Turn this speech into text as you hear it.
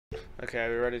Okay, are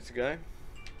we ready to go?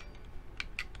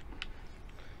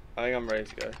 I think I'm ready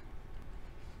to go.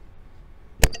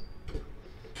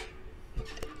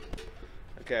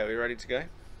 Okay, are we ready to go?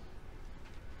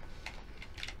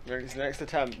 Next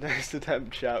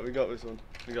attempt, chat. We got this one.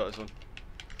 We got this one.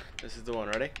 This is the one.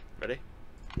 Ready? Ready?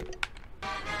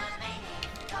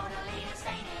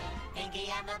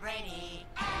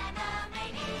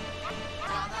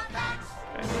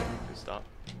 Okay, good start.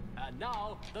 And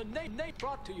now, the Nate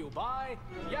brought to you by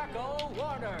Yakkos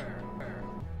World.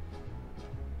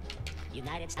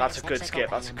 United That's States, a good Mexico, skip.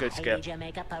 That's a good Panama, skip. Haiti,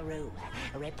 Jamaica, Peru,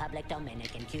 Republic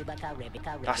Dominican, Cuba, Caribbean,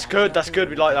 That's good. That's good.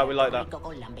 We like that. We like that.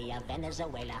 Colombia,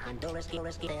 Venezuela, Honduras,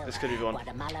 This could be the one.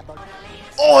 Guatemala,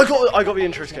 Oh, I got the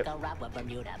intro skip. Nicaragua,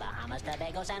 Bermuda, Bahamas,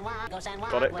 Tobago, San Juan,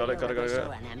 Got it.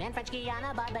 Suriname, and French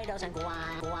Guiana, Barbados, and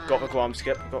Guam. Got the Guam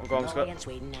skip. Got the Guam skip. And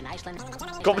Sweden and Iceland.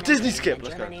 Got the Disney skip.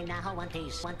 Let's go. Germany, now one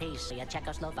piece.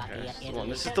 Czechoslovakia, Okay, this is the one. Italy,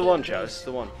 This is the one, chat. This is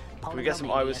the one. Can we get some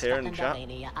I was here in the chat?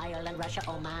 Ireland, Russia,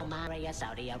 Oman, Maria,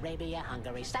 Saudi Arabia,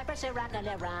 Hungary, Cyprus, Iraq, and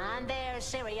Iran. There's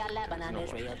Syria, Lebanon,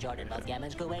 Israel, Jordan, both Yemen,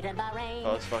 Kuwait, and Bahrain.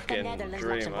 Oh, it's fucking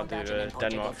dream. I'll do the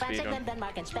Denmark speedrun.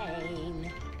 Denmark and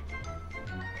Spain.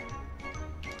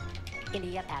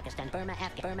 India, Pakistan, Burma,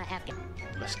 Afghan.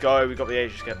 Let's go. We got the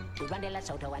Asia skip.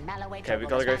 Okay, we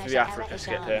gotta go for the Africa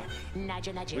skip here.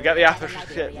 We get the Africa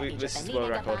skip. This is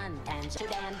world record.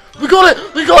 We got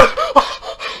it. We got it.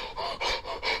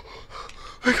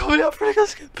 We got the Africa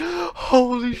skip.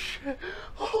 Holy shit.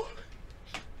 Holy.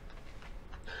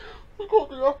 We got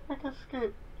the Africa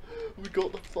skip. We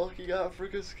got the fucking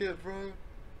Africa skip, bro.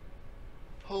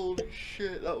 Holy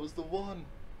shit, that was the one.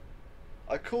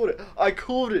 I called it. I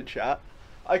called it, chat.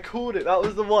 I called it. That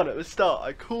was the one at the start.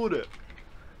 I called it.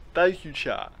 Thank you,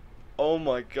 chat. Oh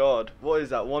my god. What is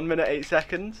that? 1 minute 8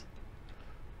 seconds?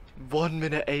 1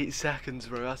 minute 8 seconds,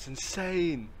 bro. That's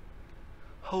insane.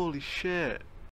 Holy shit.